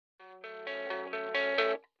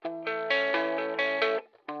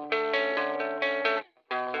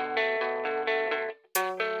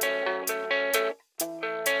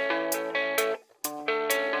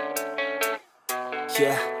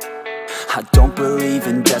yeah. I don't believe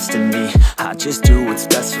in destiny, I just do what's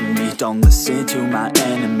best for me. Don't listen to my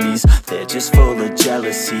enemies, they're just full of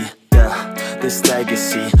jealousy. Yeah, this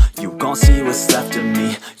legacy, you gon' see what's left of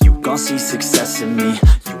me. You gon' see success in me,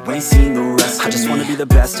 you ain't seen the rest of me. I just wanna be the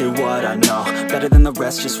best at what I know, better than the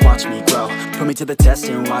rest, just watch me grow. Put me to the test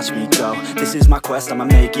and watch me go. This is my quest, I'ma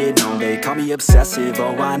make it known. They call me obsessive,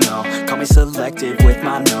 oh I know. Call me selective with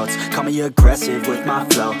my notes, call me aggressive with my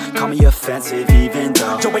flow, call me offensive even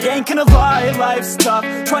though Joe, I ain't gonna lie, life's tough.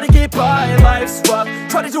 Try to get by, life's rough.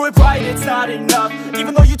 Try to do it right, it's not enough.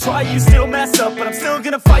 Even though you try, you still mess up. But I'm still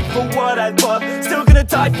gonna fight for what I love, still gonna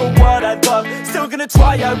die for what I love, still gonna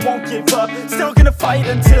try, I won't give up, still gonna fight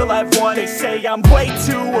until I've won. They say I'm way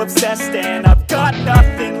too obsessed and I've got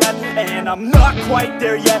nothing left, and I'm not quite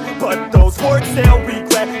there yet, but those words they'll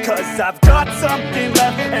regret, cause I've got something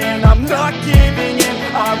left and I'm not giving in.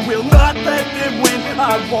 I will not let them win,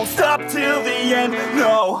 I won't stop till the end,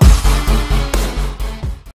 no.